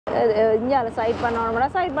இந்தியாவில் சைட் பண்ணணும்னா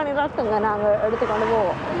சைட் பண்ணி ரட்டுங்க நாங்கள் எடுத்துக்கொண்டு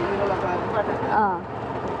போவோம். ஆ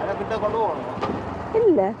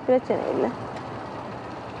இல்லை பிரச்சனை இல்லை.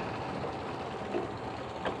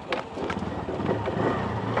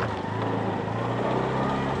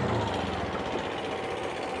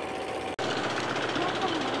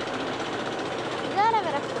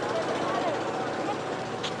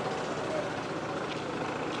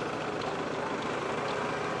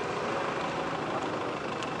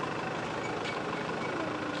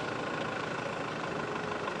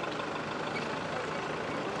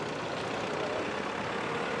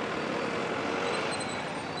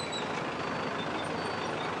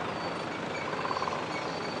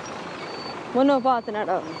 முன்னோ பார்த்து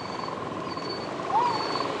நட.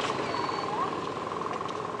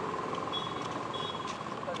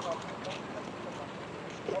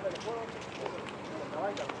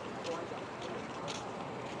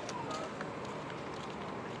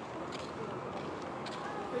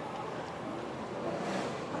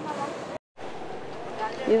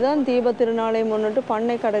 இதுதான் தீப திருநாளை முன்னிட்டு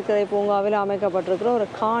பண்ணை கடற்கரை பூங்காவில் அமைக்கப்பட்டிருக்கிற ஒரு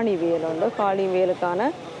காணி வேல் உண்டு. காணி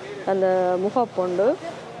வேலுக்கான அந்த முகப்புண்டு.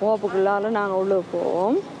 முகப்புக்குள்ளால நாங்கள் உள்ளே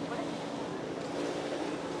போவோம்.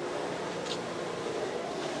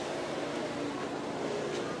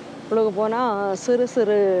 உள்ளுக்கு போனால் சிறு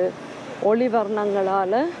சிறு ஒளி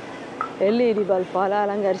வர்ணங்களால் எல்இடி பல்பால்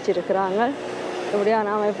அலங்கரிச்சிருக்கிறாங்க.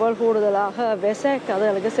 இப்படியான அமைப்புகள் கூடுதலாக வெசை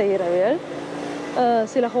கதைகளுக்கு செய்கிறவைகள்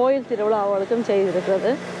சில கோயில் திருவிழாவுகளுக்கும்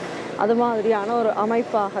செய்திருக்கிறது. அது மாதிரியான ஒரு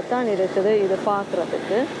அமைப்பாகத்தான் இருக்குது இது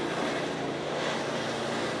பார்க்குறதுக்கு.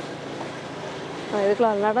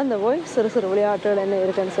 இதுக்கெல்லாம் நடந்து போய் சிறு சிறு விளையாட்டுகள் என்ன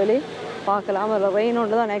இருக்குன்னு சொல்லி பார்க்கலாம். அதில் ரெயின்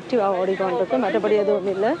ஒன்று தான் ஆக்டிவாக ஓடிக்கொண்டிருக்கு, மற்றபடி எதுவும்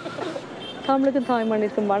இல்லை. தமிழுக்கும்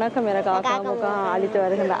தாய்மண்ணிற்கும் வணக்கம். எனக்கு அக்காமுக்கம் அளித்து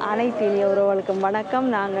வருகின்ற அனைத்து இனிய உறவுகளுக்கும் வணக்கம்.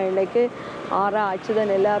 நாங்கள் இன்றைக்கு ஆறா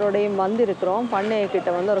அச்சுதன் எல்லாரோடையும் வந்திருக்கிறோம்.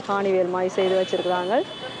 பண்ணையக்கிட்ட வந்து ஒரு காணிவேல் மாய் செய்து வச்சுருக்குறாங்க.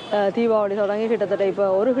 தீபாவளி தொடங்கி கிட்டத்தட்ட இப்போ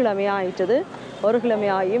ஒரு கிழமையாகிட்டுது. ஒரு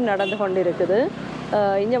கிழமையாகியும் நடந்து கொண்டு இருக்குது.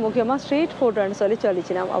 இங்கே முக்கியமாக ஸ்ட்ரீட் ஃபுட்டுன்னு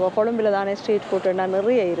சொல்லிச்சுனா அவள் கொழும்பில் தானே ஸ்ட்ரீட் ஃபுட்டுன்னா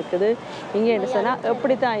நிறைய இருக்குது. இங்கே என்ன சொன்னால்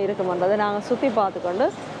எப்படி தான் இருக்குமன்றதை நாங்கள் சுற்றி பார்த்துக்கொண்டு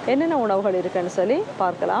என்னென்ன உணவுகள் இருக்குன்னு சொல்லி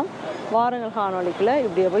பார்க்கலாம். வாரங்கள் காணொலிக்குள்ள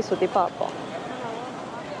இப்படியே போய் சுற்றி பார்ப்போம்.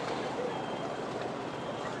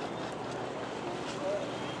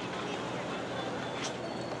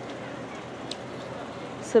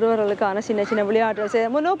 சிறுவர்களுக்கான சின்ன சின்ன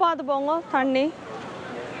விளையாட்டுகள் முன்னும் பார்த்து போங்க. தண்ணி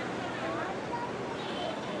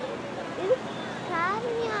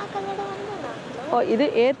இது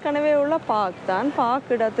ஏற்கனவே உள்ள பார்க் தான். பார்க்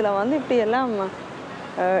இடத்துல வந்து இப்படி எல்லாம்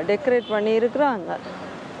டெக்கரேட் பண்ணி இருக்கிறாங்க.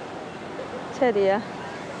 சரியா,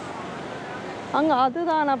 அங்கே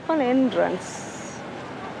அதுதான் அப்பன் என்ட்ரன்ஸ்.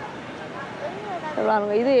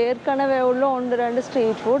 இது ஏற்கனவே உள்ள 1-2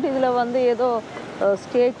 ஸ்ட்ரீட் ஃபுட். இதில் வந்து ஏதோ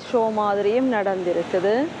ஸ்டேஜ் ஷோ மாதிரியும்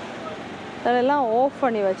நடந்திருக்குது. அதெல்லாம் ஆஃப்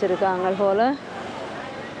பண்ணி வச்சுருக்காங்க போல்.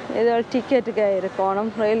 ஏதோ டிக்கெட்டுக்கே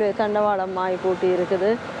இருக்கணும். ரயில்வே தண்டவாளம் மாய் பூட்டி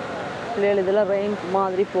இருக்குது. பிள்ளைகள் இதில் ரெயின்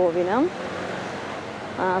மாதிரி போவினோம்.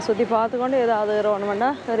 சுற்றி பார்த்துக்கொண்டு ஏதாவது ரோணுமெண்டா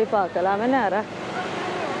சரி பார்க்கலாமே. நேரம்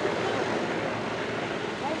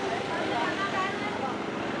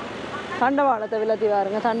தண்டவாளத்தை விலத்தி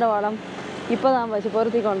வாருங்க. தண்டவாளம் இப்போ தான் வச்சு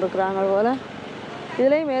பொருத்தி கொண்டிருக்கிறாங்க போல்.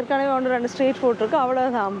 இதுலேயும் ஏற்கனவே 1-2 ஸ்ட்ரீட் ஃபுட் இருக்குது,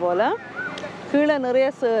 அவ்வளோதான் போல். கீழே நிறைய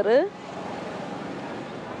சேரு.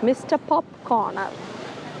 Mister pop corner.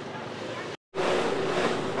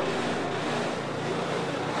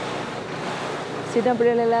 சின்ன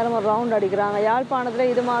பிள்ளைகள் எல்லாரும் ஒரு ரவுண்ட் அடிக்கிறாங்க.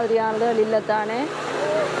 யாழ்ப்பாணத்தில் இது மாதிரியானதுகள் இல்லைத்தானே.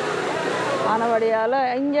 ஆனபடியால்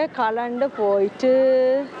இங்கே கலண்டு போயிட்டு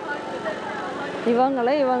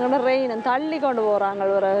இவங்கள ரெயின் தள்ளி கொண்டு போகிறாங்க.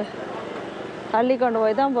 ஒரு தள்ளி கொண்டு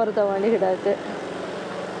போய் தான் பொருத்த வேண்டி கிடக்கு.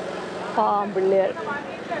 பாம்பிள்ளைகள்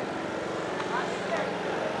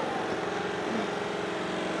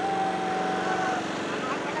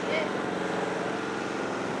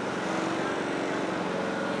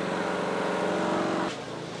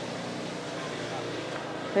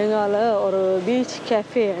எங்கால ஒரு பீச்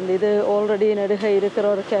கேஃபே. அண்ட் இது ஆல்ரெடி நடுக இருக்கிற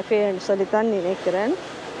ஒரு கேஃபேன்னு சொல்லித்தான் நினைக்கிறேன்.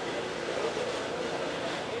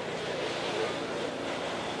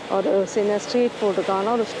 ஒரு சின்ன ஸ்ட்ரீட்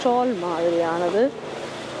ஃபுட்டுக்கான ஒரு ஸ்டால் மாதிரியானது.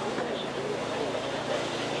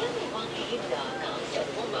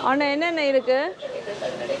 அண்ணா என்னென்ன இருக்கு?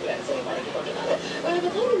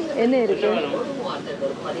 என்ன இருக்கு?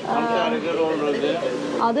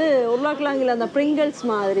 அது உருளைக்கிழங்கில் அந்த பிரிங்கிள்ஸ்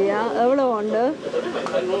மாதிரியா? எவ்வளோ உண்டு?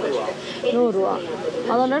 100 ரூபா.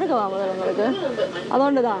 அதொன்று எடுக்கவா முதல்ல உங்களுக்கு?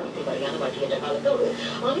 அதொன்று தான்.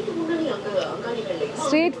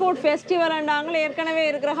 ஸ்ட்ரீட் ஃபுட் ஃபெஸ்டிவல்ண்டாங்களே ஏற்கனவே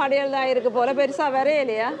இருக்கிற கடைகள் தான் இருக்கு போல. பெருசாக வரையே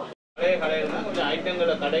இல்லையா?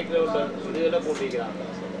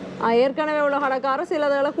 ஏற்கனவே உள்ள கடைக்காரர்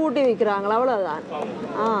சிலதெல்லாம் கூட்டி விற்கிறாங்களா அவ்வளோதான்.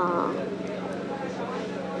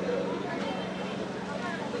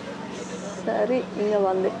 சரி, இங்கே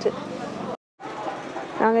வந்துட்டு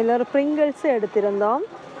நாங்கள் எல்லோரும் ப்ரிங்கிள்ஸ் எடுத்திருந்தோம்.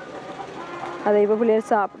 அதை இப்போ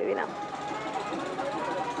பிள்ளைகள் சாப்பிடுவீனா.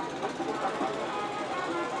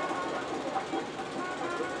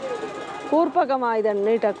 ஊர் பக்கமாக இதை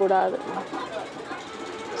நீட்டக்கூடாது.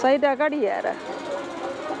 சைட்டாக கடியார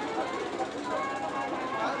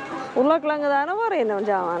உருளைக்கிழங்கு தானே வர என்ன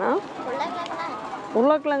ஜாமானா?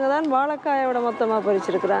 உருளைக்கிழங்கு தான் வாழைக்காயோட மொத்தமாக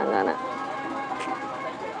பறிச்சிருக்கிறாங்க. ஆனால்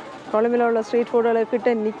கொழம்பில் உள்ள ஸ்ட்ரீட் ஃபுட்டில்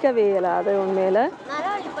கிட்ட நிற்கவே இல்லை. அது உண்மையில்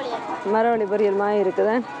மரவள்ளி பொரியல் மாதிரி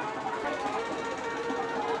இருக்குதான்.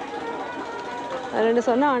 ரெண்டு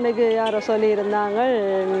சொன்னால் அன்றைக்கு யாரோ சொல்லியிருந்தாங்க,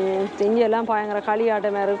 இங்கெல்லாம் பயங்கர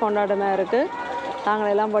களியாட்டமாக இருக்குது, கொண்டாட்டமாக இருக்குது.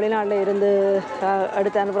 நாங்களெல்லாம் வெளிநாட்டில் இருந்து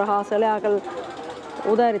அடுத்து அனுப்புகிற ஹாஸ்டலே ஆக்கள்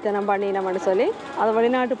உதாரித்தனம் பண்ணினோம்னு சொல்லி அதை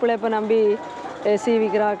வெளிநாட்டு பிழைப்பை நம்பி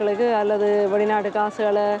சீவிக்கிற ஆக்களுக்கு அல்லது வெளிநாட்டு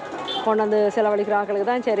காசுகளை கொண்டு வந்து செலவழிக்கிற ஆக்களுக்கு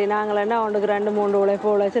தான் சரி. நாங்களேன்னா ஒன்றுக்கு 2-3 உழைப்பு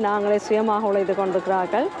உழைச்சி நாங்களே சுயமாக உழைத்து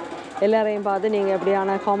கொண்டிருக்கிறார்கள். எல்லாரையும் பார்த்து நீங்கள்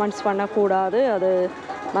எப்படியான காமெண்ட்ஸ் பண்ணக்கூடாது. அது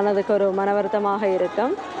மனதுக்கு ஒரு மன வருத்தமாக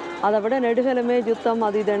இருக்கும். அதை விட நெடுகளுமே யுத்தம்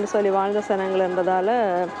அது இதுன்னு சொல்லி வாழ்ந்த சனங்கள்ன்றதால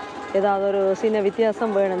ஏதாவது ஒரு சின்ன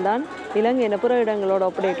வித்தியாசம் வேணும் தான். இலங்கை பிற இடங்களோட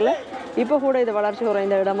ஒப்படைக்கல இப்போ கூட இது வளர்ச்சி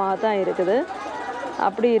குறைந்த இடமாக தான் இருக்குது.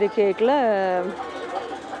 அப்படி இருக்கேக்கில்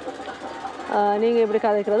நீங்கள் இப்படி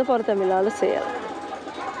கதைக்கிறது பொருத்தமில்லாத செயல்.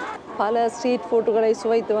 பல ஸ்ட்ரீட் ஃபுட்டுகளை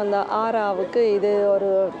சுவைத்து வந்த ஆராவுக்கு இது ஒரு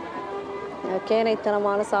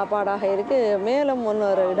கேனைத்தனமான சாப்பாடாக இருக்குது. மேலும்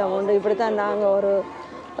இன்னொரு இடம் உண்டு. இப்படித்தான் நாங்கள் ஒரு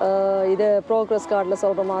இது ப்ரோக்ரஸ் கார்டில்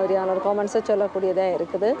சொல்கிற மாதிரியான ஒரு காமெண்ட்ஸை சொல்லக்கூடியதாக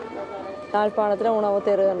இருக்குது. யாழ்ப்பாணத்தில் உணவு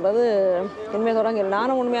தெருன்றது உண்மையை தொடங்க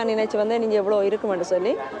நானும் உண்மையாக நினைச்சு வந்தேன் நீங்கள் எவ்வளோ இருக்குமென்று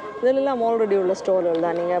சொல்லி. இதிலெல்லாம் ஆல்ரெடி உள்ள ஸ்டோர்கள்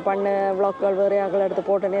தான். நீங்கள் பண்ண விளாக்கள் வேறு ஆக்கள் எடுத்து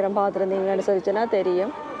போட்ட நேரம் பார்த்துருந்தீங்கன்னு சொல்லிச்சுன்னா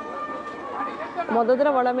தெரியும்.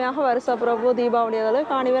 மொத்தத்தில் வளமையாக வருஷ பிரபு தீபாவளி அதில்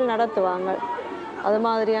காணிவேல் நடத்துவாங்க. அது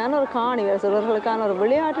மாதிரியான ஒரு காணிவேல் சிலர்களுக்கான ஒரு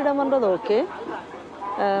விளையாட்டிடம்ன்றது ஓகே.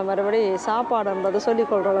 மறுபடி சாப்பாடுன்றது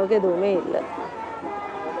சொல்லிக்கொள்கிற அளவுக்கு எதுவுமே இல்லை.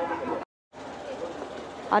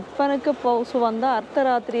 அற்பனுக்கு பவுசு வந்தால்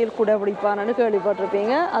அர்த்தராத்திரியில் கூட பிடிப்பானு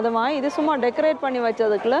கேள்விப்பட்டிருப்பீங்க. அது மாதிரி இது சும்மா டெக்கரேட் பண்ணி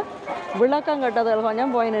வச்சதுக்குள்ள விளக்கம் கட்டதில்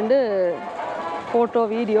கொஞ்சம் போய் நின்று ஃபோட்டோ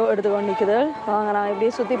வீடியோ எடுத்து கொண்டிக்குது. வாங்க நான்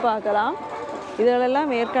இப்படியே சுற்றி பார்க்கலாம்.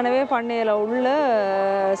 இதிலெல்லாம் ஏற்கனவே பண்ணையில் உள்ள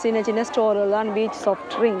சின்ன சின்ன ஸ்டோர்கள் தான். பீச் சாஃப்ட்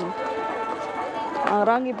ட்ரிங்க்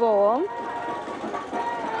இறங்கி போவோம்.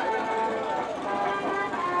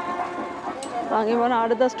 வாங்கி போனால்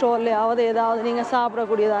அடுத்த ஸ்டோர்லையாவது ஏதாவது நீங்கள்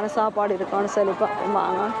சாப்பிடக்கூடியதான சாப்பாடு இருக்கான்னு சொல்லி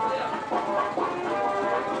வாங்க.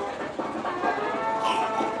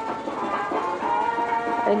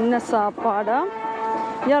 என்ன சாப்பாடா?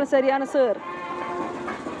 இங்கே சரியான சேர்.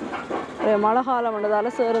 மழை காலம்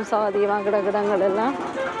வந்ததால் சேரும் சாதியமாக கிடக்கிடங்கள் எல்லாம்.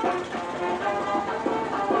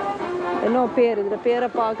 இன்னும் பேர் இதில் பேரை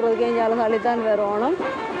பார்க்குறதுக்கே இங்கே அழித்தான் வரணும்.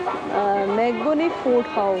 மெகுனி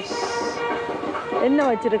ஃபுட் ஹவுஸ் என்ன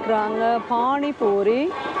வச்சுருக்குறாங்க? Panipuri,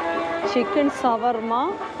 chicken shawarma,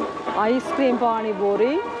 ice cream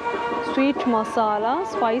panipuri, sweet masala,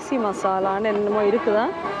 spicy மசாலான்னு என்னமோ இருக்குதா.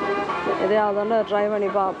 எதையாவது ட்ரை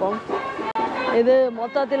பண்ணி பார்ப்போம். இது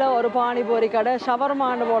மொத்தத்தில் ஒரு பானிபூரி கடை.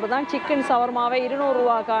 ஷவர்மான்னு போட்டு தான் சிக்கன் சவர்மாவே 200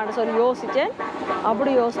 ரூபாக்கான்னு சொல்லி யோசித்தேன்.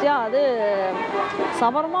 அப்படி யோசித்தா அது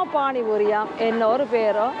சவர்மா பானிபூரியா என்ன ஒரு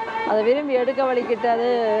பேரோ. அதை விரும்பி எடுக்க வலிக்கிட்டு அது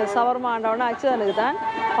சவர்மாண்டவொன்னே அச்சுதனுக்கு தான்.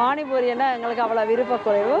 பானிபூரியன்னா எங்களுக்கு அவ்வளோ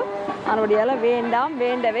விருப்பக்குறைவு. அதனுடையெல்லாம் வேண்டாம்,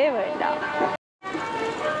 வேண்டவே வேண்டாம்.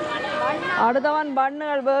 அடுத்தவன்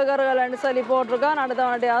பன்னுகள் பேர்கர்கள்னு சொல்லி போட்டிருக்கான்.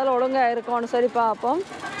 அடுத்தவனுடைய அதில் ஒழுங்காக இருக்கும்னு சொல்லி பார்ப்போம்.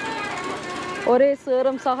 ஒரே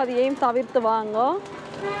சேரும் சகதியையும் தவிர்த்து வாங்க.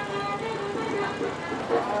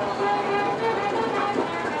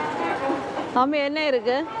 தம்பி என்ன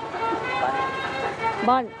இருக்கு?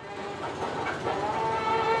 பன்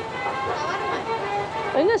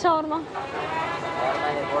எங்க ஷவர்மா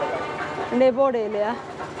இன்னைக்கு போடு இல்லையா?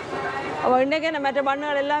 அப்போ இன்னைக்கு என்ன மற்ற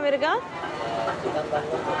பண்ணுகள் எல்லாம் இருக்கா?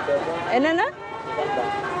 என்னென்ன?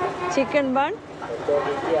 சிக்கன் பன்,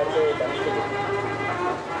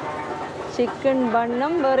 சிக்கன்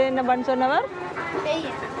பன்னும் வேறு என்ன பன் சொன்னவர்?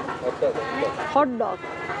 ஹாட்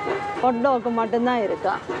டாக் மட்டும்தான்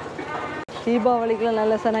இருக்கா. தீபாவளிக்குள்ள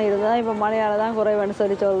நல்ல சனம் இருந்தால் இப்போ மழையால் தான் குறைவுன்னு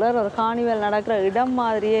சொல்லி சொல்கிறார். ஒரு காணிவேல் நடக்கிற இடம்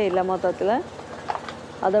மாதிரியே இல்லை மொத்தத்தில்.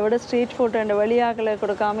 அதை விட ஸ்ட்ரீட் ஃபுட் அண்ட் வெளியாக்களை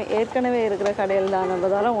கொடுக்காம ஏற்கனவே இருக்கிற கடையில் தான்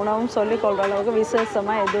என்பதால் உணவும் சொல்லிக்கொள்கிற அளவுக்கு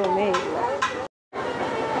விசேஷமாக எதுவுமே இல்லை.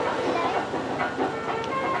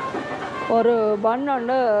 ஒரு பன்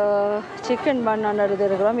ஒன்று சிக்கன் பன் ஒன்று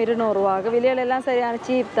எடுத்துருக்கிறோம் 200 ரூபாய்க்கு. விலையிலெல்லாம் சரியான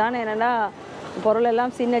சீப் தான். என்னென்னா பொருள்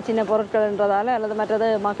எல்லாம் சின்ன சின்ன பொருட்கள்ன்றதால அல்லது மற்றது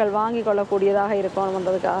மக்கள் வாங்கி கொள்ளக்கூடியதாக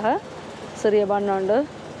இருக்கணுன்றதுக்காக சிறிய பன் ஒன்று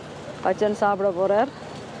பச்சன் சாப்பிட போகிறார்.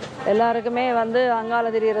 எல்லாருக்குமே வந்து அங்கால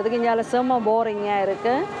திரியறதுக்கு இங்கே செம்ம போரிங்காக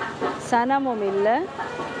இருக்குது. சனமும் இல்லை.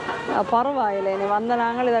 பரவாயில்லை, நீ வந்த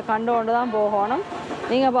நாங்கள் இதை கண்டு கொண்டு தான் போகணும்.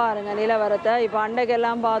 நீங்கள் பாருங்கள் நிலவரத்தை. இப்போ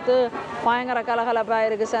அண்டைக்கெல்லாம் பார்த்து பயங்கர கலகலப்பாக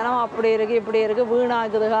இருக்குது, சனம் அப்படி இருக்குது இப்படி இருக்குது,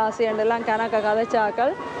 வீணாக்குது காசு என்றெல்லாம் கணக்க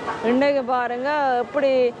கதைச்சாக்கள். இன்றைக்கு பாருங்கள்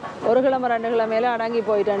எப்படி 1 கிழமை 2 கிழமையில அடங்கி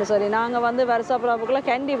போயிட்டேன்னு சொல்லி. நாங்கள் வந்து வருஷப்பிறப்புக்குள்ளே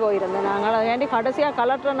கேண்டி போயிருந்தேன். நாங்கள் கேண்டி கடைசியாக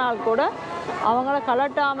கலட்டுற நாள் கூட அவங்கள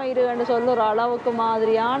கலட்டாமல் இருன்னு சொல்லுற அளவுக்கு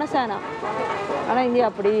மாதிரியான சனம். ஆனால் இங்கே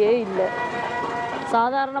அப்படியே இல்லை.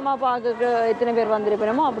 சாதாரணமாக பார்க்க எத்தனை பேர்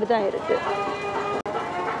வந்திருப்பேனமோ அப்படி தான் இருக்குது.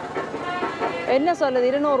 என்ன சொல்லுது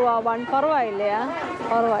 200 ரூபாவான்? பரவாயில்லையா?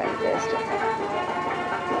 பரவாயில்லை. டேஸ்ட்டு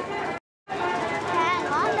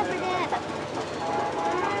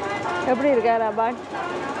எப்படி இருக்கா ரபாட்?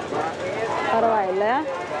 பரவாயில்ல.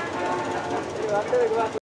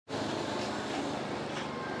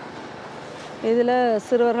 இதில்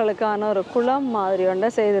சிறுவர்களுக்கான ஒரு குளம் மாதிரி ஒன்றை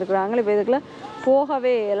செய்திருக்கிறாங்க. இப்போ இதுக்குள்ள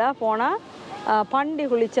போகவே இல்லை. போனால் பண்டி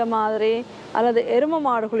குளித்த மாதிரி அல்லது எருமை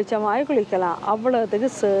மாடு குளித்த மாதிரி குளிக்கலாம். அவ்வளோத்துக்கு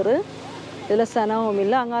சேரு. இதில் சனவும்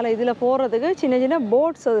இல்லை. அங்கால இதில் போகிறதுக்கு சின்ன சின்ன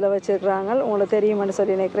போட்ஸ் அதில் வச்சுருக்குறாங்க. உங்களுக்கு தெரியுமென்னு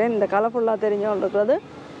சொல்லி நினைக்கிறேன். இந்த கலர்ஃபுல்லாக தெரிஞ்சவங்க இருக்கிறது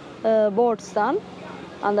போட்ஸ் தான்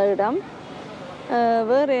அந்த இடம்.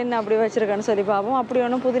 வேறு என்ன அப்படி வச்சுருக்கேன்னு சொல்லி பார்ப்போம். அப்படி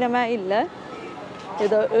ஒன்றும் புதினமாக இல்லை.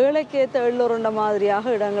 இதோ ஏழைக்கேற்ற எள்ளுருண்ட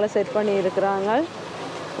மாதிரியாக இடங்களை செட் பண்ணி இருக்கிறாங்க.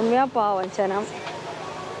 உண்மையாக பாவம் சனம்.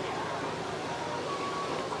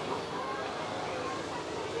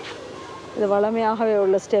 இது வளமையாகவே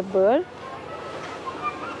உள்ள ஸ்டெப்புகள்.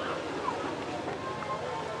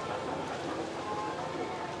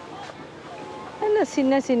 என்ன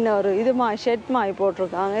சின்ன சின்ன ஒரு இது ஷெட் மாதிரி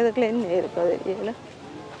போட்டிருக்காங்க. இதுக்குள்ள என்ன இருக்குது தெரியல.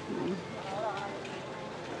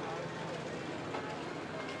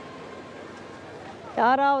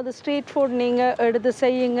 யாராவது ஸ்ட்ரீட் ஃபுட் நீங்கள் எடுத்து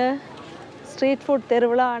செய்யுங்க. ஸ்ட்ரீட் ஃபுட்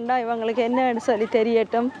திருவிழாண்டா இவங்களுக்கு என்னன்னு சொல்லி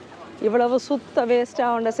தெரியட்டும். இவ்வளவு சுத்த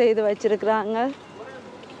வேஸ்ட்டாக ஒன்றை செய்து வச்சுருக்குறாங்க.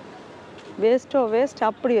 வேஸ்ட்டோ வேஸ்ட்,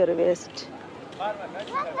 அப்படி ஒரு வேஸ்ட்.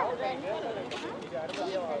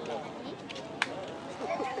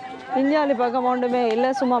 இஞ்சாலி பக்கம் ஒன்றுமே இல்லை.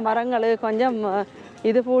 சும்மா மரங்கள் கொஞ்சம்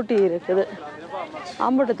இது பூட்டி இருக்குது.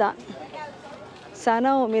 அம்புட்டு தான்.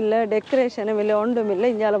 சனவும் இல்லை, டெக்கரேஷனும் இல்லை, ஒன்றும் இல்லை.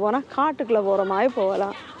 இஞ்சால போனால் காட்டுக்குள்ளே போகிற மாதிரி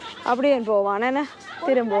போகலாம். அப்படியே போவான் என்ன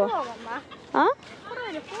திரும்ப? ஆ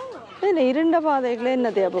இல்லை, இருண்ட பாதைக்குள்ளே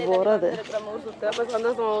என்னத்தை அப்போ போகிறது?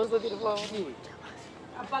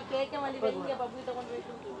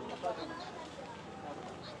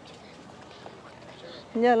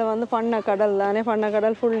 இதில் வந்து பண்ணக்கடல் தானே.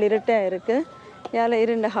 பண்ணக்கடல் ஃபுல் இருட்டாக இருக்குது. இதில்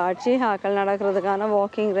இருண்ட காட்சி. ஆக்கள் நடக்கிறதுக்கான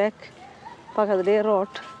வாக்கிங் ரேக் பக்கத்துலேயே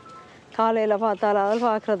ரோட். காலையில் பார்த்தாலாவது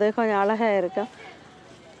பார்க்குறது கொஞ்சம் அழகாக இருக்கும்.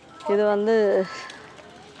 இது வந்து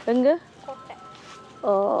எங்கே?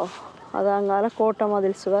 ஓ, அது அங்கால கோட்டை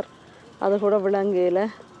மதில் சுவர். அது கூட விலங்கையில்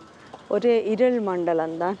ஒரே இருள்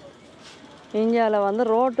மண்டலம்தான். இந்தியாவில் வந்து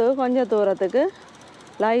ரோட்டு கொஞ்சம் தூரத்துக்கு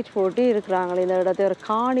லைட் போட்டு இருக்கிறாங்களே. இந்த இடத்த ஒரு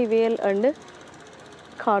காணிவேல் அண்டு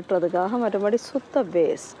காட்டுறதுக்காக. மற்றபடி சுத்த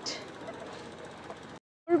வேஸ்ட்.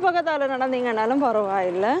 உள்பக்கத்தால் நடந்தீங்கன்னாலும்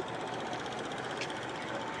பரவாயில்லை.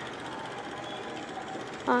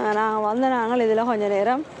 நாங்கள் நாங்கள் இதில் கொஞ்சம்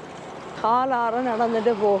நேரம் காலார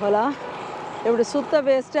நடந்துட்டு போகலாம். இப்படி சுத்த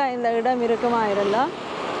வேஸ்ட்டாக இந்த இடம் இருக்குமா இருந்தால்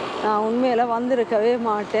நான் உண்மையில் வந்திருக்கவே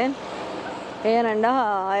மாட்டேன். ஏனண்டா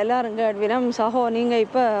எல்லோரும் கேட்வினம், சகோ நீங்கள்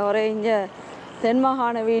இப்போ ஒரே இங்கே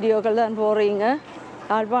தென்மாகாண வீடியோக்கள் தான் போடுறீங்க,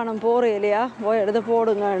 யாழ்ப்பாணம் போகிறேன் இல்லையா, போய் எடுத்து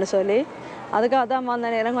போடுங்கன்னு சொல்லி. அதுக்காக தான் வந்த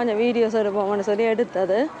நேரம் கொஞ்சம் வீடியோஸ் எடுப்போம்னு சொல்லி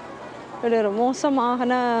எடுத்தது. இப்படி ஒரு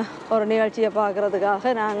மோசமான ஒரு நிகழ்ச்சியை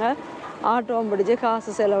பார்க்குறதுக்காக நாங்கள் ஆட்டோவும் பிடிச்சி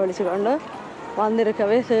காசு செலவழித்து கொண்டு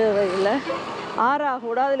வந்திருக்கவே தேவையில்லை. ஆறா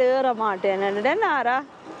கூட அதில் ஏற மாட்டேன். என்ன ஆறா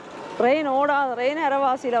ட்ரெயின் ஓடாத ரெயின்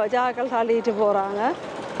அரவாசியில் வச்சு ஆக்கள் தள்ளிட்டு போகிறாங்க.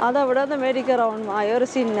 அதை விட அந்த மெடிக்கல் ரவுண்ட் மாதிரி ஒரு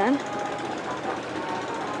சின்னன்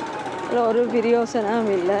இல்லை, ஒரு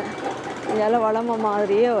பிரியோசனம் இல்லை. இதில் வளம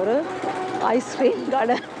மாதிரியே ஒரு ஐஸ்கிரீம்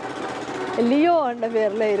கடை லியோ என்ற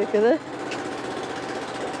பேரில் இருக்குது.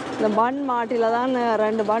 இந்த பன் மாட்டில் தான்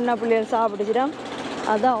 2 பண்ணை பிள்ளைகள் சாப்பிட்டுச்சிட்டோம்.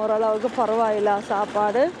 அதுதான் ஓரளவுக்கு பரவாயில்ல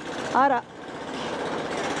சாப்பாடு. ஆறா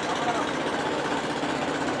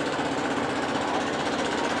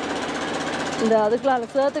இந்த அதுக்குள்ளால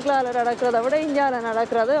சேத்துக்குள்ளால நடக்கிறத விட இந்தியாவில்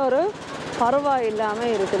நடக்கிறது ஒரு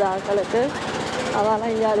பரவாயில்லாமல் இருக்குது ஆக்களுக்கு.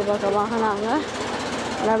 அதெல்லாம் இந்தியாவி பக்கமாக நாங்கள்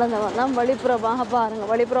நடந்து வந்தோம். வழிப்புறமாக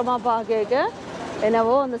பாருங்கள். வழிப்புறமாக பார்க்க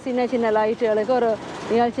என்னவோ அந்த சின்ன சின்ன லைட்டுகளுக்கு ஒரு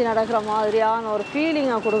நிகழ்ச்சி நடக்கிற மாதிரியான ஒரு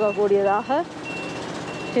ஃபீலிங்கை கொடுக்கக்கூடியதாக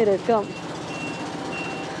இருக்கும்.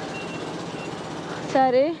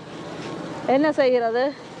 சரி, என்ன செய்கிறது?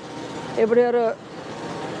 இப்படி ஒரு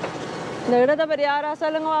இந்த இடத்தை பற்றி யாரா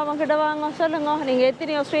சொல்லுங்க, அவங்ககிட்ட வாங்க சொல்லுங்க. நீங்கள்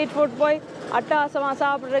எத்தனையோ ஸ்ட்ரீட் ஃபுட் போய் அட்டகாசமாக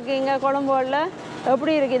சாப்பிட்ருக்கீங்க கொழும்போல.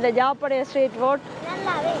 எப்படி இருக்குது இந்த ஜாப்படைய ஸ்ட்ரீட் ஃபுட்?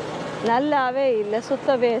 நல்லாவே இல்லை,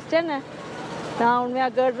 சுத்த வேஸ்ட். என்ன நான்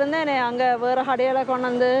உண்மையாக கேட்டிருந்தேன், அங்கே வேறு கடையில் கொண்டு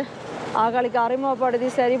வந்து ஆக்களுக்கு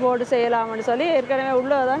அறிமுகப்படுத்தி சரி போட்டு செய்யலாம்னு சொல்லி ஏற்கனவே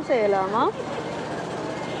உள்ளதான் செய்யலாமா.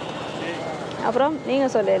 அப்புறம்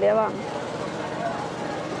நீங்கள் சொல்லலையா? வாங்க.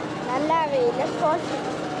 நல்லாவே இல்லை,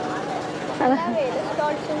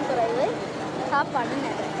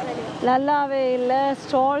 நல்லாவே இல்லை,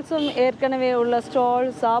 ஸ்டால்ஸும் ஏற்கனவே உள்ள ஸ்டால்,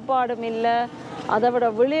 சாப்பாடும் இல்லை, அதை விட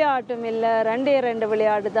விளையாட்டும் இல்லை. 2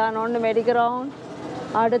 விளையாட்டு தான். ஒன்று மெடிக்ரவுண்ட்,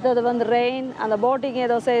 அடுத்தது வந்து ரெயின், அந்த போட்டிங்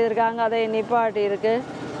ஏதோ செய்திருக்காங்க, அதை நிப்பாட்டி இருக்குது.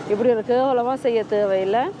 இப்படி ஒரு கேவலமாக செய்ய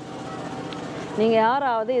தேவையில்லை. நீங்கள்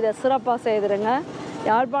யாராவது இதை சிறப்பாக செய்திருங்க.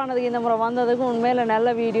 யாழ்ப்பாணத்துக்கு இந்த முறை வந்ததுக்கு உண்மையில் நல்ல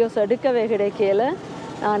வீடியோஸ் எடுக்கவே கிடைக்கல.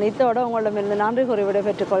 நான் இத்தோட உங்களிடமிருந்து நன்றி கூறி விடை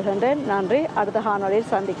பெற்றுக்கொள்கின்றேன். நன்றி. அடுத்த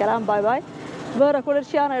காணொலியில் சந்திக்கலாம். பாய் பாய். வேறு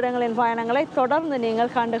குளிர்ச்சியான இடங்களின் பயணங்களை தொடர்ந்து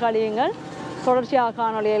நீங்கள் கண்டுகளியுங்கள். தொடர்ச்சியாக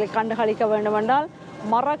காணொலிகளை கண்டுகளிக்க வேண்டுமென்றால்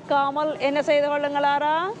மறக்காமல் என்ன செய்து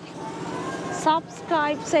கொள்ளுங்களாரா?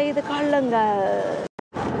 சப்ஸ்கிரைப் செய்து கொள்ளுங்கள்.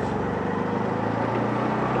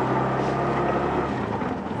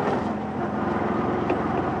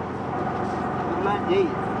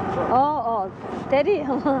 ஓ ஓ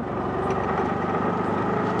தெரியும்.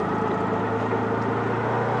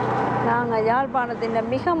 நாங்கள் யாழ்ப்பாணத்தின்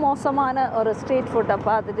மிக மோசமான ஒரு ஸ்ட்ரீட் ஃபுட்டை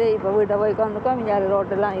பார்த்துட்டு இப்போ வீட்டை போய் கொண்டுக்கோம். இங்கே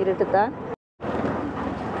ரோட்டெல்லாம் இருட்டுத்தான்.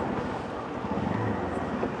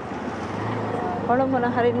 கொழும்பு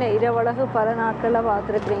நகரின் இரவழகு பல நாட்களில்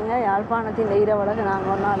பார்த்துருக்குறீங்க. யாழ்ப்பாணத்தின் இரவழகு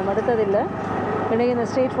நாங்கள் ஒரு நாள் எடுத்ததில்லை. இன்றைக்கி இந்த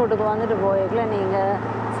ஸ்ட்ரீட் ஃபுட்டுக்கு வந்துட்டு போய்க்கல நீங்கள்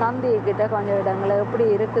சந்திக்கிட்ட கொஞ்சம் இடங்கள் எப்படி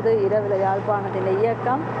இருக்குது இரவில் யாழ்ப்பாணத்தின்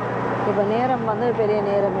இயக்கம். இப்போ நேரம் வந்து பெரிய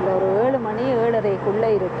நேரம் இல்லை, ஒரு 7 மணி 7:30க்குள்ளே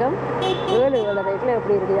இருக்கும். 7-7:30க்குள்ளே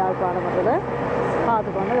எப்படி இருக்குது யாழ்ப்பாணம்ன்றதை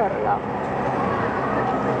பார்த்து கொண்டு வரலாம்.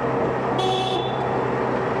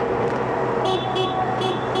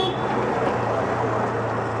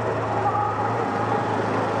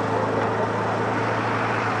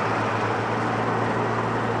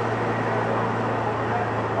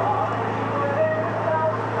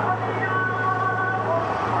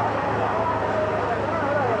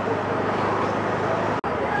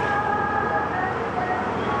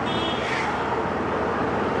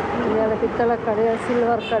 பித்தளை கடைகள்,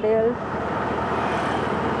 சில்வர் கடைகள்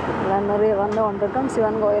எல்லாம் நிறைய வந்து கொண்டிருக்கோம்.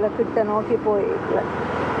 சிவன் கோயிலை கிட்ட நோக்கி போயிக்கல.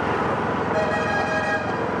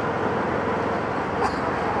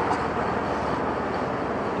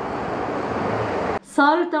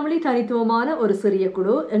 சாரல் தனித்துவமான ஒரு சிறிய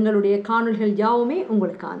குழு. எங்களுடைய காணொலிகள் யாவுமே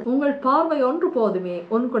உங்களுக்கான. உங்கள் பார்வை ஒன்று போதுமே,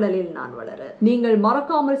 உன் குழலில் நான் வளர. நீங்கள்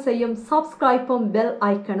மறக்காமல் செய்யும் சப்ஸ்கிரைப்பும் பெல்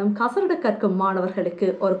ஐக்கனும் கசரட கற்கும் மாணவர்களுக்கு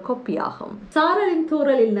ஒரு கொப்பியாகும். சாரலின்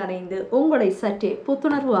தூரலில் நனைந்து உங்களை சற்றே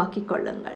புத்துணர்வு ஆக்கிக் கொள்ளுங்கள்.